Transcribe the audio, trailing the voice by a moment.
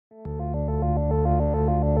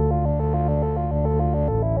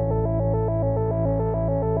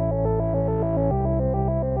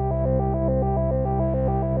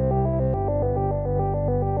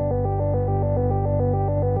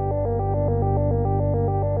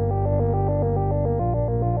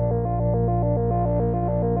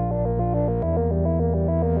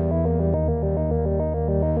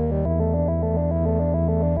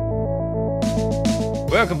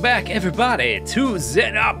Welcome back, everybody, to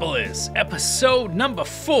Zedopolis, episode number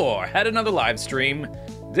 4. Had another live stream,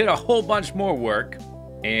 did a whole bunch more work,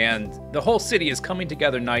 and the whole city is coming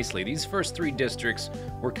together nicely. These first 3 districts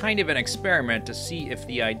were kind of an experiment to see if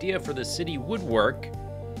the idea for the city would work,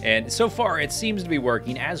 and so far it seems to be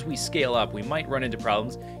working. As we scale up, we might run into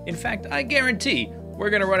problems. In fact, I guarantee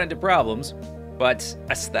we're going to run into problems, but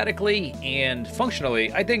aesthetically and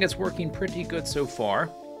functionally, I think it's working pretty good so far.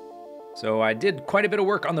 So I did quite a bit of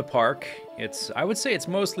work on the park. I would say it's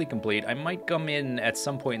mostly complete. I might come in at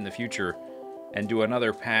some point in the future and do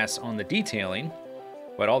another pass on the detailing.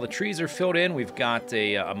 But all the trees are filled in. We've got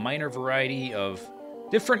a minor variety of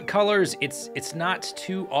different colors. It's not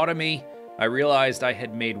too autumny. I realized I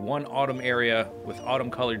had made one autumn area with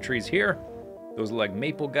autumn colored trees here. Those are like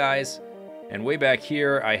maple guys. And way back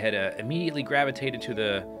here, I had immediately gravitated to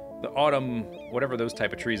the autumn, whatever those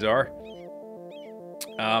type of trees are.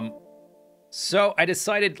 So I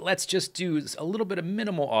decided let's just do a little bit of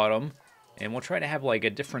minimal autumn, and we'll try to have like a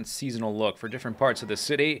different seasonal look for different parts of the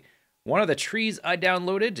city. One of the trees I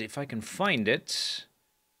downloaded, if I can find it,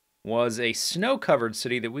 was a snow-covered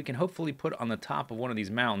city that we can hopefully put on the top of one of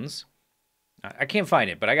these mountains. I can't find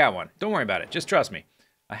it, but I got one. Don't worry about it. Just trust me.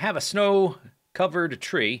 I have a snow-covered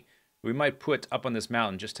tree we might put up on this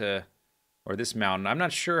mountain or this mountain. I'm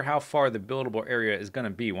not sure how far the buildable area is going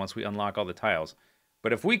to be once we unlock all the tiles.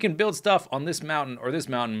 But if we can build stuff on this mountain or this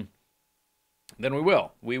mountain, then we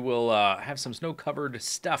will. We will have some snow-covered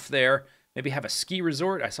stuff there. Maybe have a ski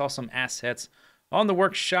resort. I saw some assets on the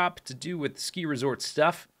workshop to do with ski resort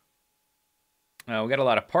stuff. We got a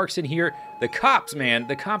lot of parks in here. The cops, man,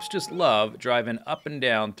 the cops just love driving up and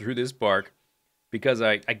down through this park because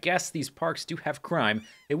I guess these parks do have crime.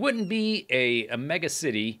 It wouldn't be a mega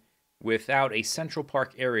city without a central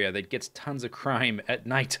park area that gets tons of crime at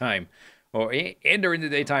nighttime. And during the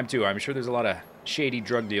daytime, too. I'm sure there's a lot of shady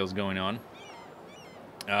drug deals going on.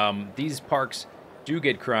 These parks do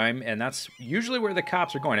get crime, and that's usually where the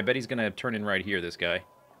cops are going. I bet he's going to turn in right here, this guy.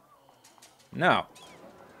 No.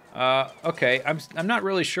 Okay, I'm not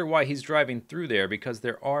really sure why he's driving through there, because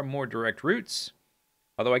there are more direct routes.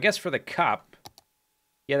 Although I guess for the cop...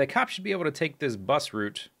 Yeah, the cop should be able to take this bus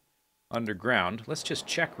route underground. Let's just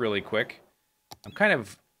check really quick. I'm kind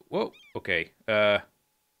of... Whoa, okay.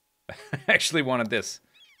 I actually wanted this.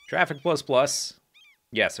 Traffic plus.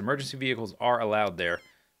 Yes, emergency vehicles are allowed there.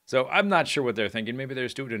 So I'm not sure what they're thinking. Maybe they're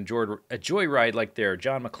just doing a joyride like they're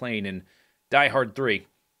John McClane in Die Hard 3.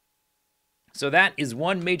 So that is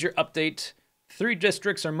one major update. 3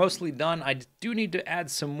 districts are mostly done. I do need to add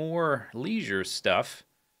some more leisure stuff,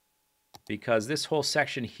 because this whole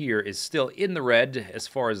section here is still in the red as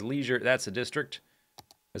far as leisure. That's a district.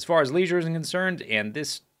 As far as leisure is concerned, and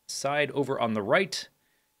this side over on the right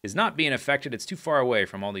is not being affected. It's too far away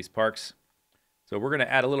from all these parks. So we're going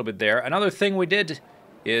to add a little bit there. Another thing we did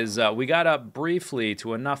is we got up briefly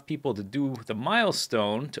to enough people to do the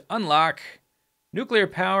milestone to unlock nuclear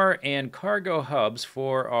power and cargo hubs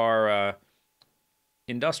for our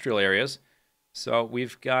industrial areas. So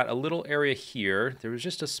we've got a little area here. There was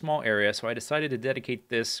just a small area, so I decided to dedicate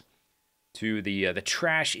this to the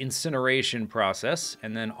trash incineration process.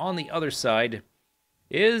 And then on the other side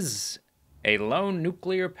is a lone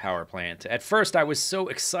nuclear power plant. At first, I was so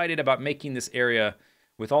excited about making this area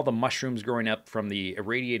with all the mushrooms growing up from the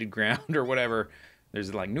irradiated ground or whatever.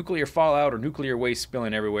 There's like nuclear fallout or nuclear waste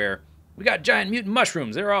spilling everywhere. We got giant mutant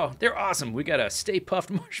mushrooms. They're awesome. We got a Stay Puft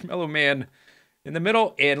Marshmallow Man in the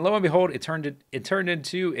middle, and lo and behold, it turned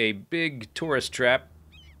into a big tourist trap.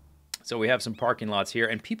 So we have some parking lots here,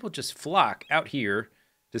 and people just flock out here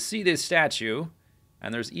to see this statue.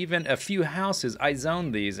 And there's even a few houses. I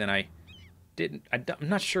zoned these, and I'm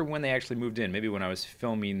not sure when they actually moved in. Maybe when I was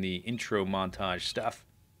filming the intro montage stuff.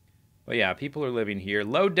 But yeah, people are living here.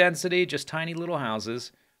 Low density, just tiny little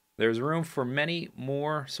houses. There's room for many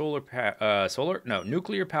more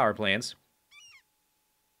nuclear power plants.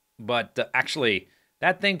 But actually,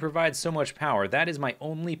 that thing provides so much power. That is my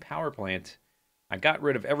only power plant. I got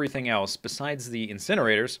rid of everything else besides the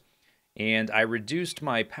incinerators, and I reduced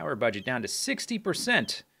my power budget down to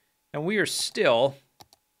 60%. And we are still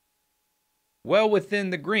well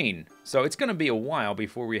within the green. So it's going to be a while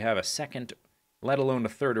before we have a second, let alone a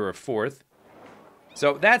third or a fourth.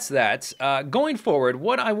 So that's that. Going forward,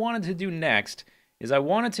 what I wanted to do next is I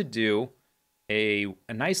wanted to do a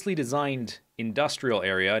nicely designed industrial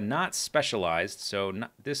area, not specialized. So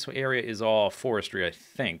this area is all forestry, I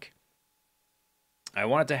think. I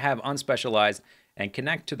wanted to have unspecialized and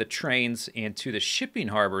connect to the trains and to the shipping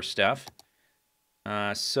harbor stuff.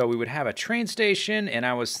 So we would have a train station, and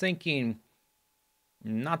I was thinking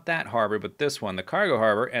Not that harbor, but this one, the cargo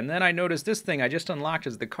harbor. And then I noticed this thing I just unlocked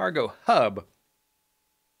is the cargo hub.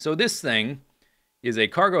 So this thing is a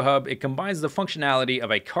cargo hub. It combines the functionality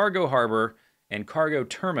of a cargo harbor and cargo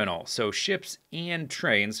terminal, so ships and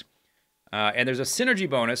trains. And there's a synergy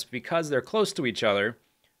bonus because they're close to each other,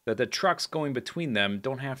 that the trucks going between them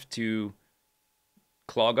don't have to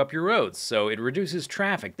clog up your roads. So it reduces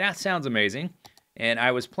traffic. That sounds amazing. And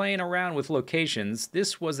I was playing around with locations.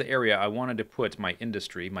 This was the area I wanted to put my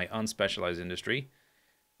industry, my unspecialized industry.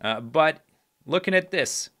 But looking at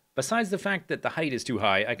this, besides the fact that the height is too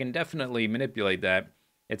high, I can definitely manipulate that.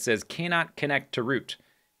 It says cannot connect to route.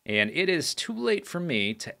 And it is too late for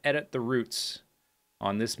me to edit the routes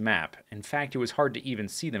on this map. In fact, it was hard to even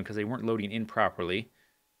see them because they weren't loading in properly.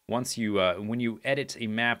 Once you, when you edit a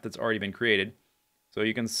map that's already been created. So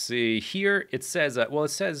you can see here, it says, well, it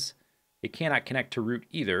says it cannot connect to route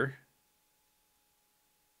either.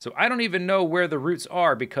 So I don't even know where the routes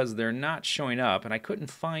are because they're not showing up, and I couldn't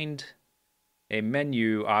find a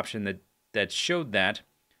menu option that showed that.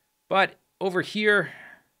 But over here,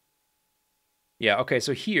 yeah, okay,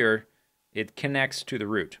 so here it connects to the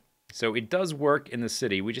route. So it does work in the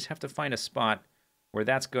city. We just have to find a spot where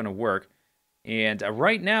that's going to work. And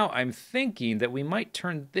right now I'm thinking that we might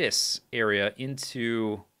turn this area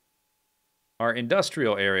into our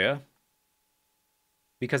industrial area,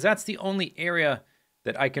 because that's the only area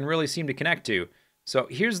that I can really seem to connect to. So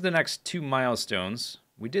here's the next 2 milestones.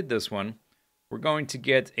 We did this one. We're going to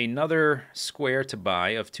get another square to buy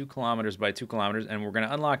of 2 kilometers by 2 kilometers, and we're going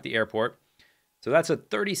to unlock the airport. So that's a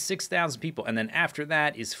 36,000 people, and then after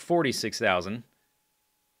that is 46,000.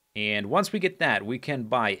 And once we get that, we can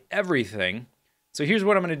buy everything. So here's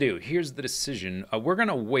what I'm going to do. Here's the decision. We're going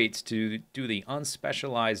to wait to do the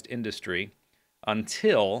unspecialized industry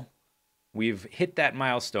until we've hit that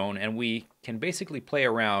milestone, and we can basically play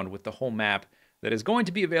around with the whole map that is going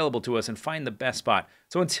to be available to us and find the best spot.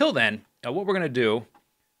 So until then, what we're going to do,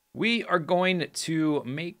 we are going to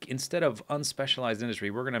make, instead of unspecialized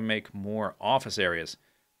industry, we're going to make more office areas.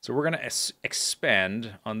 So we're going to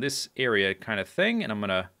expand on this area kind of thing, and I'm going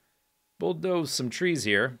to bulldoze some trees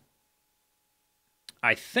here.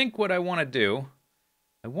 I think what I want to do,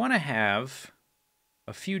 I want to have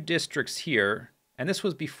a few districts here, and this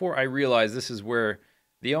was before I realized this is where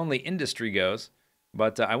the only industry goes,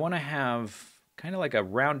 but I want to have kind of like a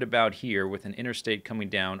roundabout here with an interstate coming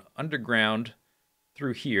down underground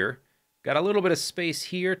through here. Got a little bit of space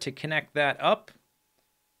here to connect that up.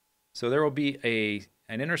 So there will be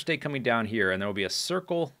an interstate coming down here, and there will be a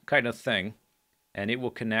circle kind of thing, and it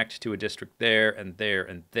will connect to a district there and there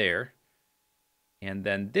and there. And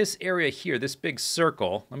then this area here, this big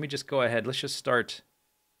circle, let me just go ahead. Let's just start.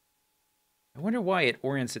 I wonder why it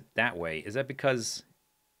orients it that way. Is that because,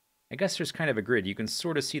 I guess there's kind of a grid. You can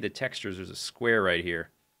sort of see the textures. There's a square right here.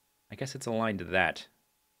 I guess it's aligned to that.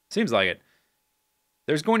 Seems like it.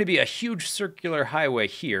 There's going to be a huge circular highway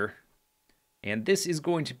here. And this is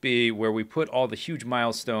going to be where we put all the huge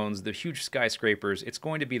milestones, the huge skyscrapers. It's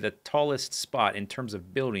going to be the tallest spot in terms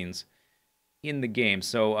of buildings in the game.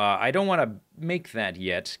 So I don't want to make that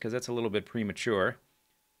yet because that's a little bit premature.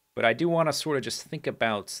 But I do want to sort of just think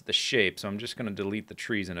about the shape. So I'm just going to delete the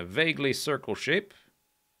trees in a vaguely circle shape.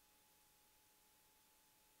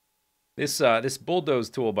 This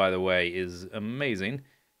bulldoze tool, by the way, is amazing.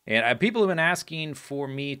 And people have been asking for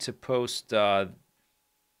me to post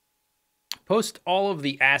all of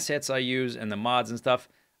the assets I use and the mods and stuff.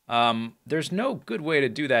 There's no good way to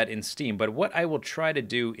do that in Steam, but what I will try to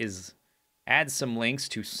do is add some links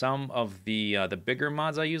to some of the bigger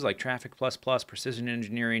mods I use, like Traffic++, Precision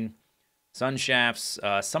Engineering, Sun Shafts,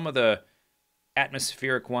 some of the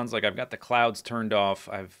atmospheric ones, like I've got the clouds turned off.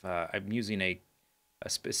 I'm using a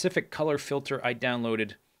specific color filter I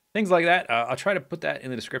downloaded, things like that. I'll try to put that in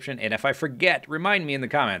the description, and if I forget, remind me in the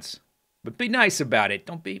comments. But be nice about it.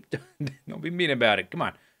 Don't be mean about it. Come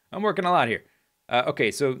on, I'm working a lot here. Okay,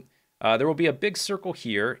 so there will be a big circle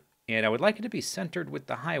here, and I would like it to be centered with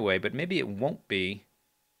the highway, but maybe it won't be.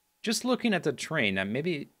 Just looking at the terrain,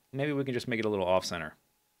 maybe we can just make it a little off-center.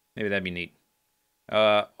 Maybe that'd be neat.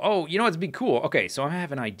 Oh, you know what'd be cool? Okay, so I'm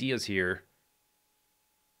having ideas here.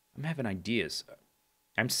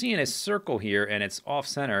 I'm seeing a circle here, and it's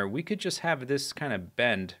off-center. We could just have this kind of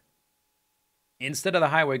bend. Instead of the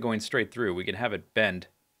highway going straight through, we could have it bend.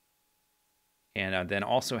 And then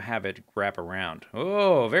also have it wrap around.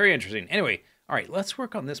 Oh, very interesting. Anyway, all right, let's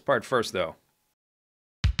work on this part first, though.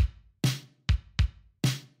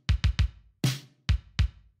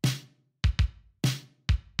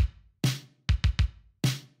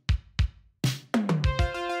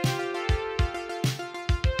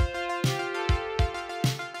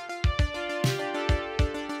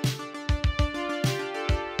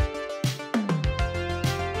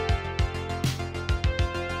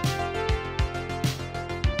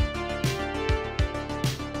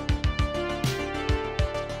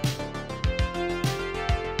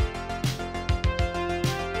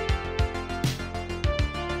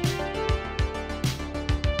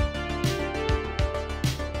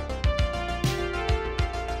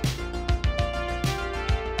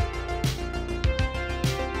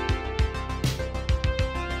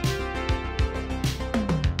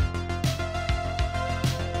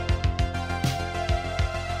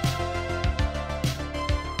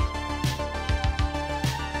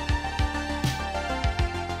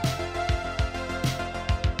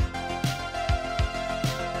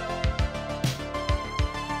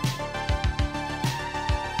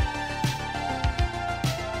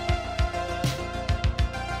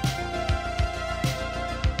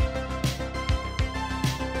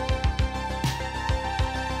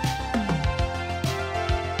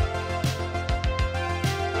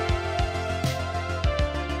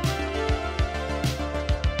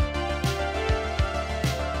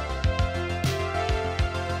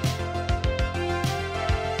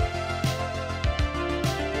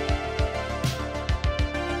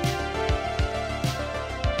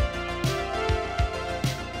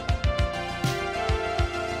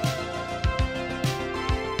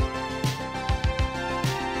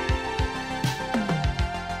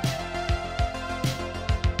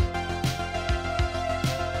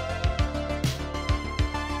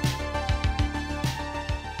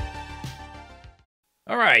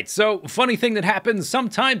 All right, so funny thing that happens,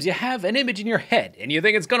 sometimes you have an image in your head and you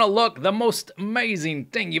think it's gonna look the most amazing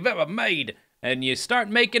thing you've ever made. And you start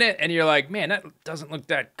making it and you're like, man, that doesn't look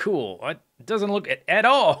that cool. It doesn't look at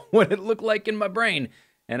all what it looked like in my brain.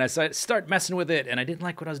 And I start messing with it and I didn't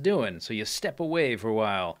like what I was doing. So you step away for a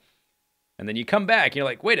while. And then you come back and you're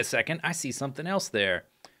like, wait a second, I see something else there.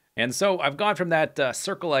 And so I've gone from that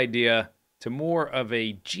circle idea to more of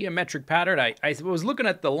a geometric pattern. I was looking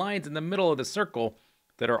at the lines in the middle of the circle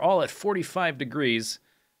that are all at 45 degrees.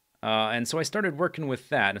 And so I started working with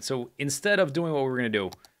that. And so instead of doing what we're going to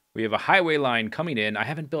do, we have a highway line coming in. I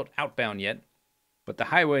haven't built outbound yet, but the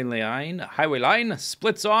highway line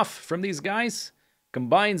splits off from these guys,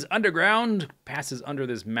 combines underground, passes under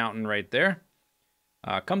this mountain right there,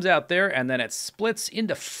 comes out there, and then it splits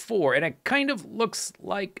into 4. And it kind of looks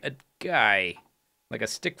like a guy, like a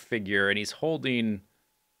stick figure, and he's holding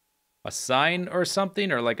a sign or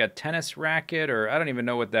something, or like a tennis racket, or I don't even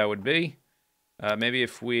know what that would be. Maybe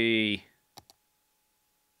if we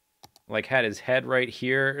like had his head right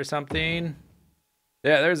here or something.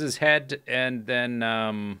 Yeah, there's his head, and then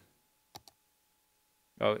oh,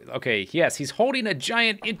 okay, yes, he's holding a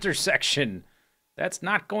giant intersection. That's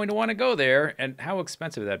not going to want to go there. And how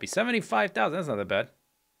expensive would that be? 75,000. That's not that bad.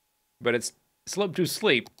 But it's slope to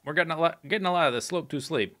sleep. We're getting a lot of the slope to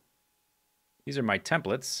sleep. These are my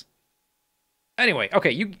templates. Anyway, okay,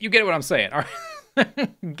 you get what I'm saying. All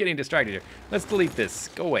right. I'm getting distracted here. Let's delete this.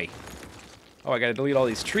 Go away. Oh, I gotta delete all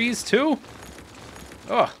these trees too?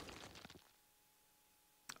 Oh.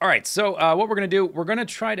 All right, so what we're gonna do, we're gonna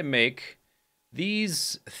try to make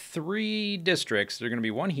these 3 districts. They're gonna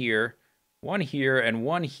be one here, and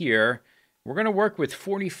one here. We're gonna work with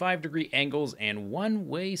 45-degree angles and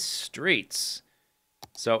one-way streets.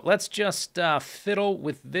 So let's just fiddle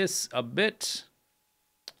with this a bit.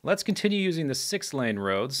 Let's continue using the 6-lane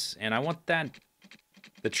roads, and I want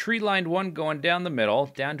the tree-lined one going down the middle,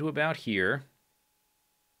 down to about here.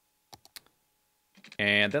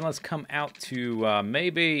 And then let's come out to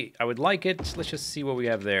maybe, I would like it, let's just see what we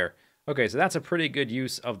have there. Okay, so that's a pretty good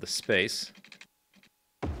use of the space.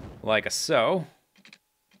 Like so.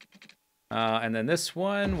 And then this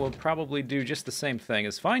one will probably do just the same thing,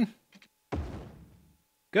 is fine.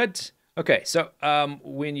 Good. Okay, so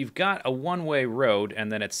when you've got a one-way road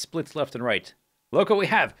and then it splits left and right, look what we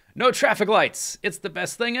have. No traffic lights. It's the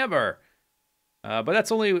best thing ever. But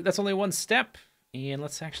that's only one step. And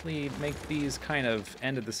let's actually make these kind of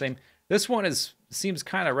end at the same. This one seems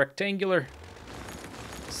kind of rectangular.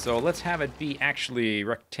 So let's have it be actually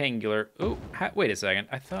rectangular. Oh, wait a second.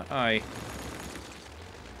 I thought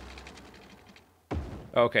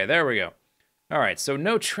okay, there we go. All right, so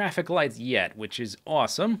no traffic lights yet, which is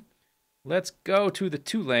awesome. Let's go to the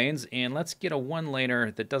 2 lanes, and let's get a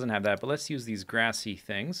 1-laner that doesn't have that, but let's use these grassy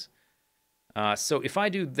things. So if I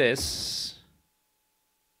do this,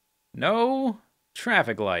 no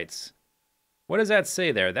traffic lights. What does that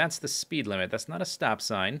say there? That's the speed limit. That's not a stop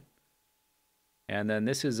sign. And then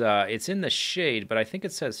this is, it's in the shade, but I think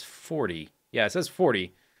it says 40. Yeah, it says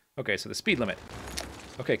 40. Okay, so the speed limit.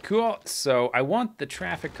 Okay, cool. So I want the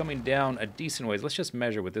traffic coming down a decent ways. Let's just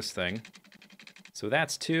measure with this thing. So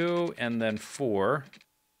that's 2, and then 4.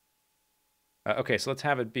 Okay, so let's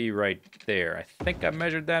have it be right there. I think I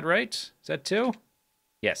measured that right. Is that 2?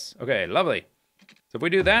 Yes. Okay, lovely. So if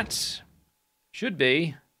we do that, should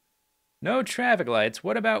be no traffic lights.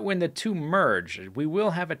 What about when the 2 merge? We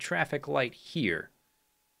will have a traffic light here.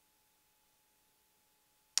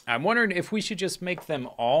 I'm wondering if we should just make them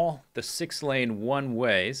all the 6-lane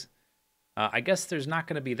one-ways. I guess there's not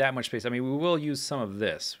going to be that much space. I mean, we will use some of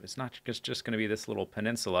this. It's not just going to be this little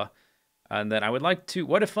peninsula. And then I would like to...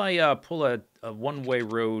 What if I pull a one-way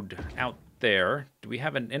road out there? Do we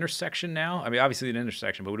have an intersection now? I mean, obviously an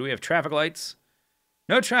intersection, but do we have traffic lights?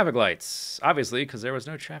 No traffic lights, obviously, because there was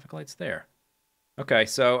no traffic lights there. Okay,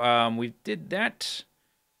 so we did that.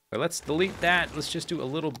 But let's delete that. Let's just do a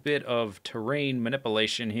little bit of terrain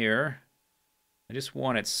manipulation here. I just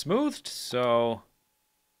want it smoothed, so...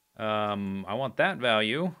 I want that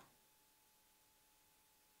value.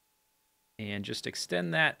 And just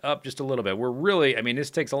extend that up just a little bit. We're really, I mean,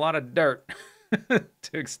 this takes a lot of dirt to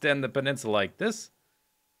extend the peninsula like this.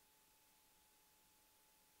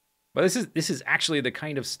 But this is actually the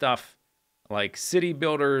kind of stuff like city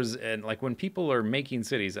builders and like when people are making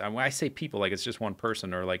cities. When I say people, like it's just one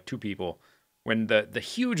person or like 2 people. When the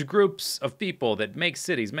huge groups of people that make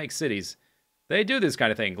cities, they do this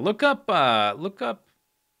kind of thing. Look up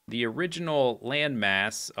the original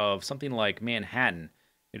landmass of something like Manhattan.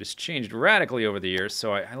 It has changed radically over the years,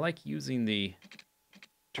 so I like using the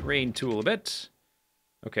terrain tool a bit.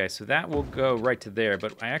 Okay, so that will go right to there,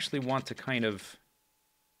 but I actually want to kind of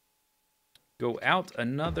go out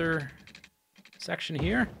another section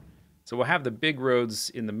here. So we'll have the big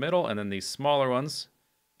roads in the middle and then these smaller ones.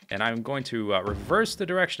 And I'm going to reverse the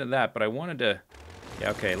direction of that, but I wanted to...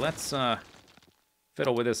 Yeah, okay, let's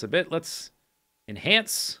fiddle with this a bit. Let's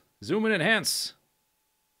enhance, zoom and enhance,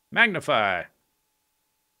 magnify.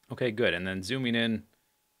 Okay, good, and then zooming in,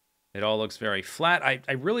 it all looks very flat.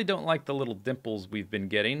 I really don't like the little dimples we've been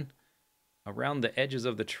getting around the edges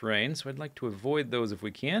of the terrain, so I'd like to avoid those if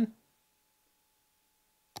we can.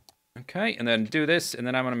 Okay, and then do this, and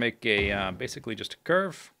then I'm going to make a basically just a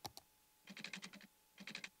curve.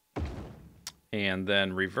 And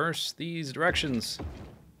then reverse these directions.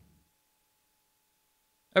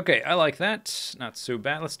 Okay, I like that. Not so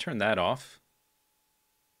bad. Let's turn that off.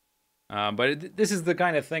 This is the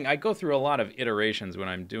kind of thing, I go through a lot of iterations when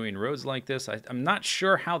I'm doing roads like this. I'm not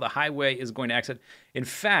sure how the highway is going to exit. In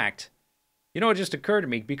fact, you know what just occurred to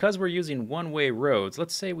me? Because we're using one-way roads,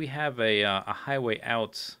 let's say we have a highway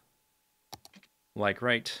out, like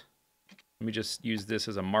right. Let me just use this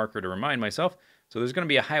as a marker to remind myself. So there's going to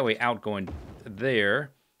be a highway out going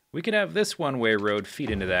there. We could have this one-way road feed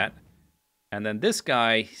into that. And then this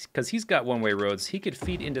guy, because he's got one-way roads, he could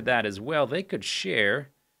feed into that as well. They could share.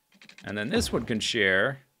 And then this one can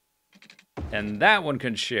share. And that one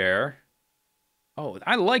can share. Oh,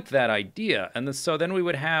 I like that idea. And so then we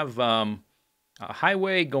would have a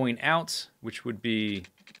highway going out, which would be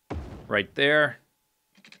right there.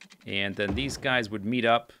 And then these guys would meet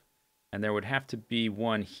up. And there would have to be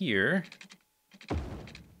one here.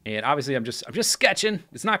 And obviously I'm just sketching.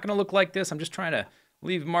 It's not going to look like this. I'm just trying to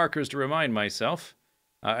leave markers to remind myself.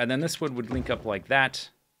 And then this one would link up like that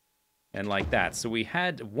and like that. So we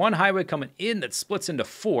had one highway coming in that splits into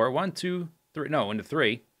four. 1, 2, 3. No, into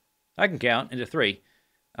 3. I can count into 3.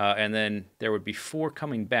 And then there would be 4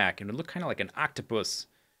 coming back. And it would look kind of like an octopus.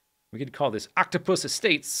 We could call this Octopus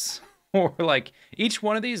Estates. Or like each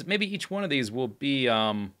one of these, maybe each one of these will be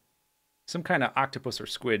some kind of octopus or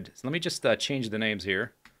squid. So let me just change the names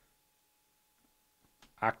here.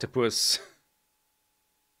 Octopus,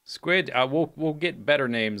 squid. We'll get better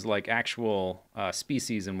names like actual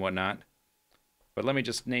species and whatnot. But let me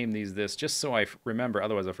just name these this just so I remember.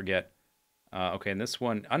 Otherwise I'll forget. Okay, and this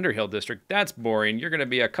one, Underhill District. That's boring. You're gonna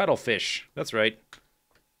be a cuttlefish. That's right.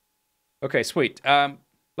 Okay, sweet.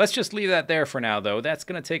 Let's just leave that there for now, though. That's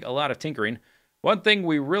gonna take a lot of tinkering. One thing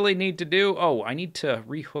we really need to do. Oh, I need to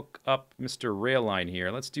rehook up Mr. Rail Line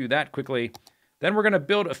here. Let's do that quickly. Then we're gonna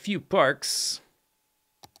build a few parks.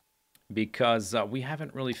 Because we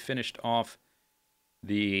haven't really finished off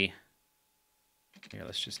the... Here,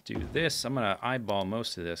 let's just do this. I'm going to eyeball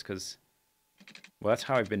most of this because, well, that's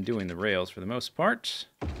how I've been doing the rails for the most part.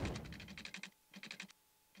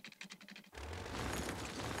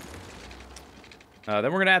 Then we're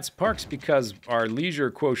going to add some parks because our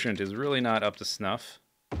leisure quotient is really not up to snuff.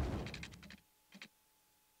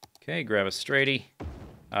 Okay, grab a straighty.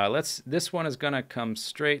 This one is going to come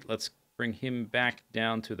straight. Let's bring him back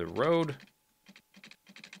down to the road.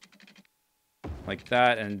 Like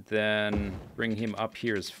that, and then bring him up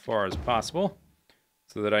here as far as possible.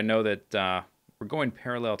 So that I know that we're going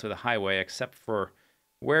parallel to the highway, except for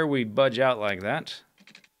where we budge out like that.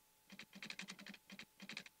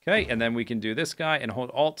 Okay, and then we can do this guy and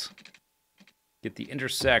hold Alt. Get the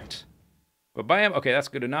intersect. But bam, okay, that's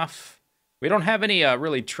good enough. We don't have any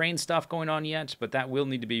really train stuff going on yet, but that will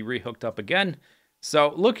need to be rehooked up again.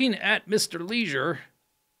 So, looking at Mr. Leisure,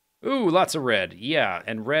 ooh, lots of red. Yeah,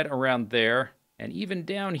 and red around there, and even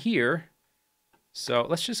down here. So,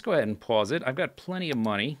 let's just go ahead and pause it. I've got plenty of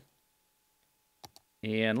money.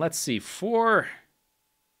 And let's see, for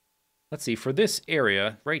this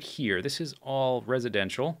area right here, this is all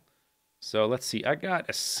residential. So, let's see, I got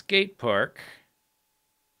a skate park.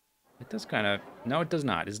 It does kind of, no, it does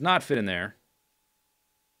not. It does not fit in there.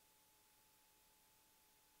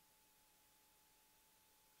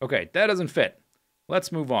 Okay, that doesn't fit.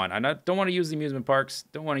 Let's move on. I don't want to use the amusement parks.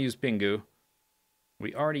 Don't want to use Pingu.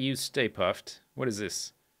 We already used Stay Puft. What is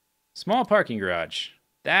this? Small parking garage.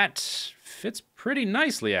 That fits pretty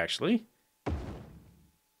nicely, actually.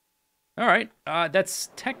 All right. That's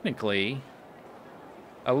technically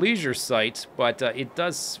a leisure site, but it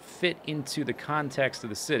does fit into the context of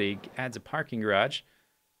the city. Adds a parking garage.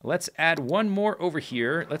 Let's add one more over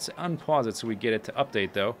here. Let's unpause it so we get it to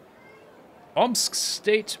update, though. Omsk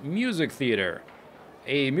State Music Theater.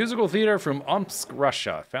 A musical theater from Omsk,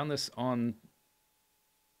 Russia. Found this on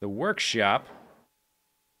the workshop.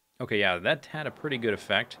 Okay, yeah, that had a pretty good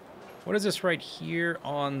effect. What is this right here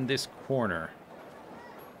on this corner?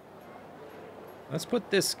 Let's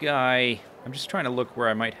put this guy... I'm just trying to look where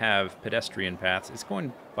I might have pedestrian paths. It's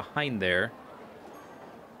going behind there.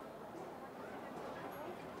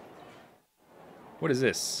 What is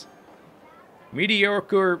this?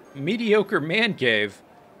 Mediocre man cave.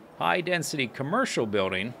 High density commercial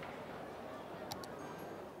building.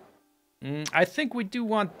 I think we do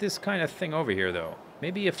want this kind of thing over here, though.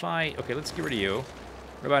 Maybe if I... Okay, let's get rid of you.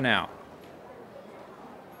 What about now?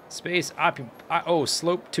 Space oh,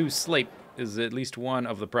 slope to slape is at least one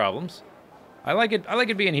of the problems. I like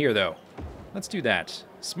it being here, though. Let's do that.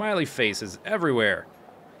 Smiley faces everywhere.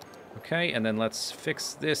 Okay, and then let's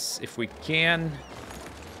fix this if we can.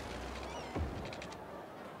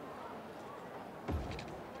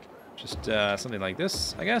 Just something like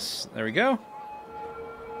this, I guess. There we go.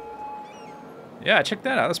 Yeah, check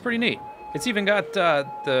that out. That's pretty neat. It's even got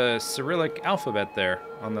the Cyrillic alphabet there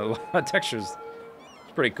on the textures.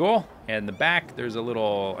 It's pretty cool. And in the back, there's a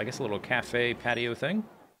little, I guess, a little cafe patio thing.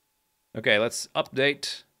 Okay, let's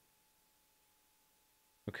update.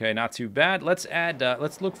 Okay, not too bad. Let's add,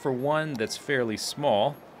 let's look for one that's fairly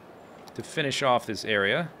small to finish off this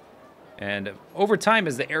area. And over time,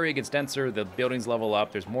 as the area gets denser, the buildings level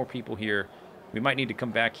up. There's more people here. We might need to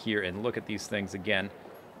come back here and look at these things again.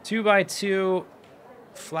 2x2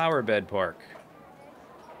 flower bed park.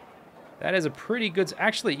 That is a pretty good...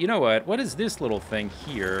 Actually, you know what? What is this little thing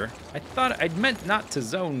here? I meant not to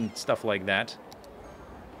zone stuff like that.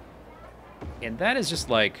 And that is just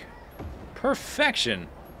like perfection.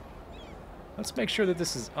 Let's make sure that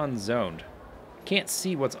this is unzoned. Can't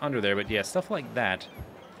see what's under there, but yeah, stuff like that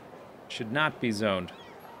should not be zoned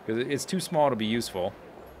because it's too small to be useful.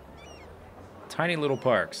 Tiny little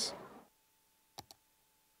parks.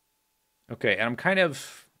 Okay, and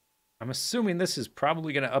I'm assuming this is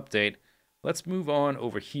probably going to update. Let's move on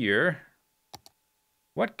over here.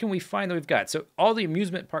 What can we find that we've got? So all the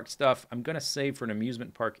amusement park stuff, I'm going to save for an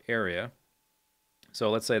amusement park area. So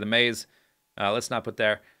let's say the maze. Let's not put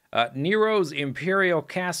there. Nero's Imperial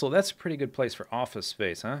Castle. That's a pretty good place for office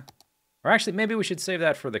space, huh? Or actually, maybe we should save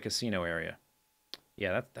that for the casino area.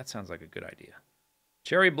 Yeah, that sounds like a good idea.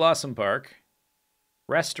 Cherry Blossom Park.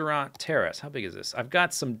 Restaurant Terrace. How big is this? I've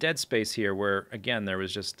got some dead space here where, again, there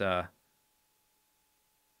was just the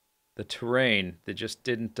terrain that just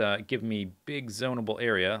didn't give me big zonable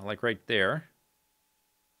area, like right there.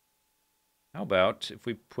 How about if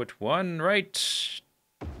we put one right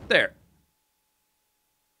there?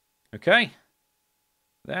 Okay.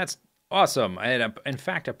 That's awesome. And in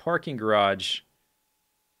fact, a parking garage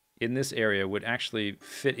in this area would actually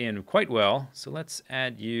fit in quite well. So let's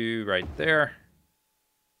add you right there.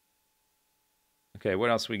 Okay,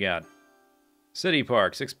 what else we got? City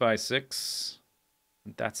Park, 6x6.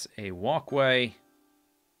 That's a walkway.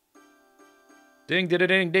 Ding, ding,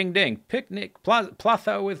 ding, ding, ding. Picnic,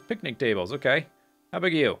 plaza with picnic tables. Okay, how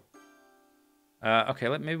big are you? Okay,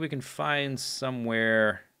 maybe we can find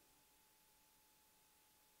somewhere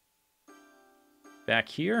back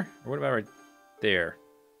here. Or what about right there?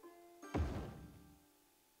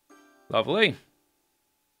 Lovely.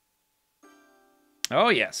 Oh,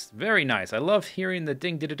 yes. Very nice. I love hearing the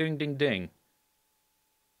ding, ding, ding, ding, ding.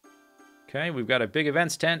 Okay, we've got a big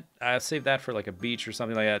events tent. I'll save that for like a beach or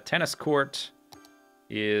something like that. Tennis court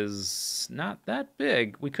is not that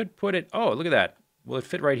big. We could put it... Oh, look at that. Will it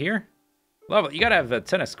fit right here? Lovely. You got to have a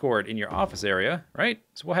tennis court in your office area, right?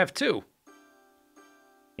 So we'll have two.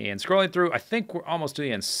 And scrolling through, I think we're almost to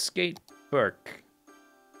the end. Skate park.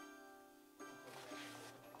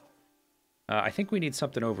 I think we need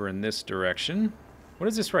something over in this direction. What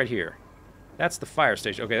is this right here? That's the fire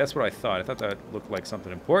station. Okay, that's what I thought. I thought that looked like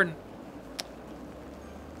something important.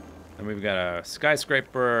 And we've got a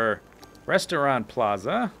skyscraper restaurant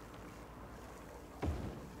plaza.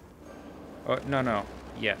 Oh, no.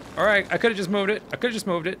 Yeah. All right, I could have just moved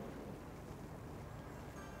it.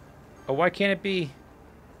 Oh, why can't it be?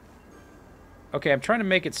 Okay, I'm trying to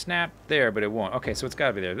make it snap there, but it won't. Okay, so it's got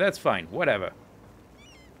to be there. That's fine. Whatever.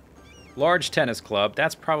 Large tennis club.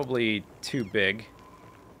 That's probably too big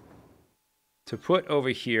to put over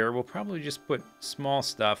here. We'll probably just put small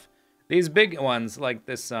stuff. These big ones, like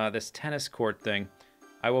this this tennis court thing,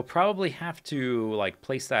 I will probably have to like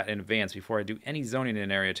place that in advance before I do any zoning in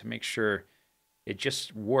an area to make sure it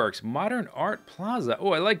just works. Modern Art Plaza.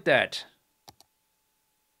 Oh, I like that.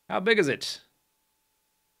 How big is it?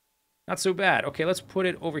 Not so bad. Okay, let's put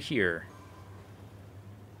it over here.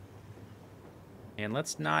 And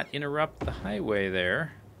let's not interrupt the highway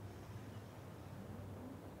there.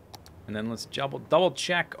 And then let's double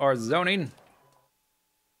check our zoning.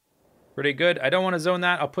 Pretty good. I don't want to zone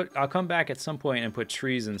that. I'll come back at some point and put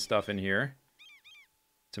trees and stuff in here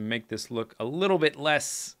to make this look a little bit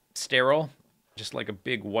less sterile, just like a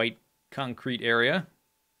big white concrete area.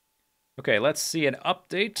 Okay, let's see an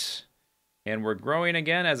update. And we're growing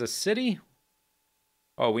again as a city.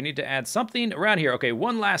 Oh, we need to add something around here. Okay,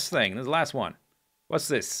 one last thing. This is the last one. What's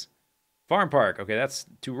this? Farm park. Okay, that's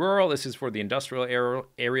too rural. This is for the industrial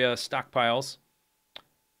area stockpiles.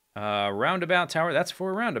 Roundabout tower. That's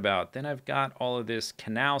for a roundabout. Then I've got all of this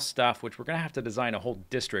canal stuff, which we're going to have to design a whole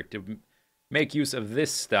district to make use of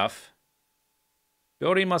this stuff.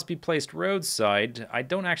 Building must be placed roadside. I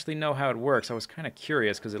don't actually know how it works. I was kind of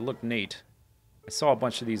curious because it looked neat. I saw a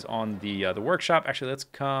bunch of these on the workshop. Actually, let's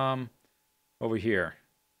come over here.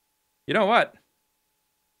 You know what?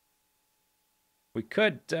 We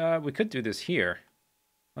could do this here.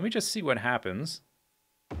 Let me just see what happens.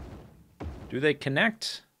 Do they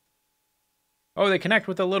connect? Oh, they connect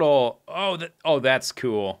with a little. Oh, that's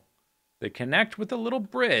cool. They connect with a little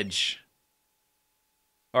bridge.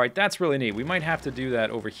 All right, that's really neat. We might have to do that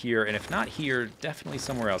over here, and if not here, definitely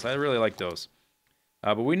somewhere else. I really like those.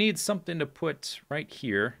 But we need something to put right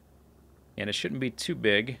here, and it shouldn't be too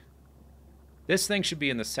big. This thing should be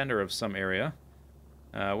in the center of some area.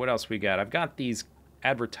 What else we got? I've got these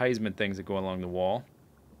advertisement things that go along the wall,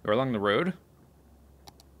 or along the road.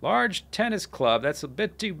 Large tennis club. That's a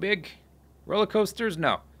bit too big. Roller coasters?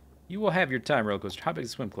 No. You will have your time, roller coaster. How big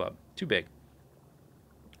is swim club? Too big.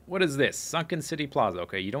 What is this? Sunken City Plaza.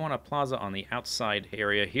 Okay, you don't want a plaza on the outside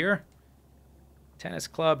area here. Tennis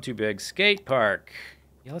club, too big. Skate park.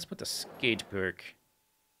 Yeah, let's put the skate park.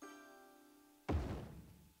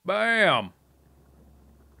 Bam!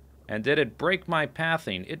 And did it break my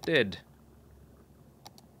pathing? It did.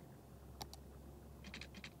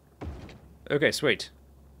 Okay, sweet.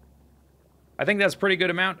 I think that's a pretty good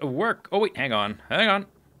amount of work. Oh, wait, hang on. Hang on.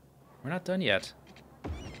 We're not done yet.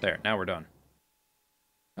 There, now we're done.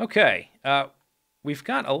 Okay, we've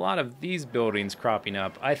got a lot of these buildings cropping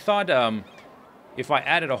up. I thought if I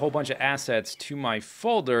added a whole bunch of assets to my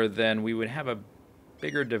folder, then we would have a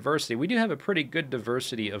bigger diversity. We do have a pretty good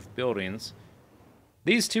diversity of buildings.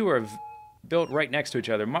 These two are built right next to each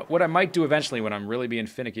other. What I might do eventually when I'm really being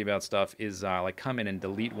finicky about stuff is like come in and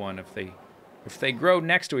delete one if they grow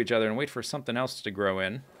next to each other and wait for something else to grow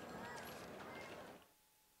in.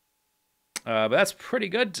 But that's pretty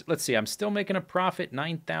good. Let's see, I'm still making a profit,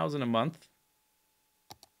 9,000 a month.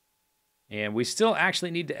 And we still actually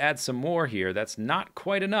need to add some more here. That's not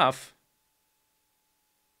quite enough.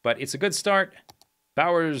 But it's a good start.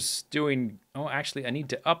 Power's doing... Oh, actually, I need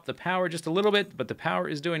to up the power just a little bit, but the power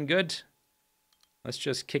is doing good. Let's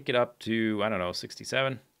just kick it up to, I don't know,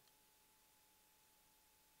 67.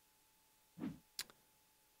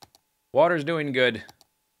 Water's doing good.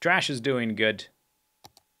 Trash is doing good.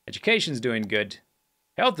 Education's doing good.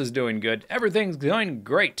 Health is doing good. Everything's going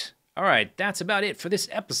great. All right, that's about it for this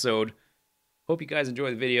episode. Hope you guys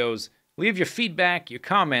enjoy the videos. Leave your feedback, your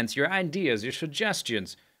comments, your ideas, your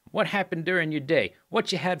suggestions. What happened during your day?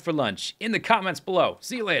 What you had for lunch? In the comments below.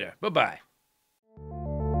 See you later. Bye-bye.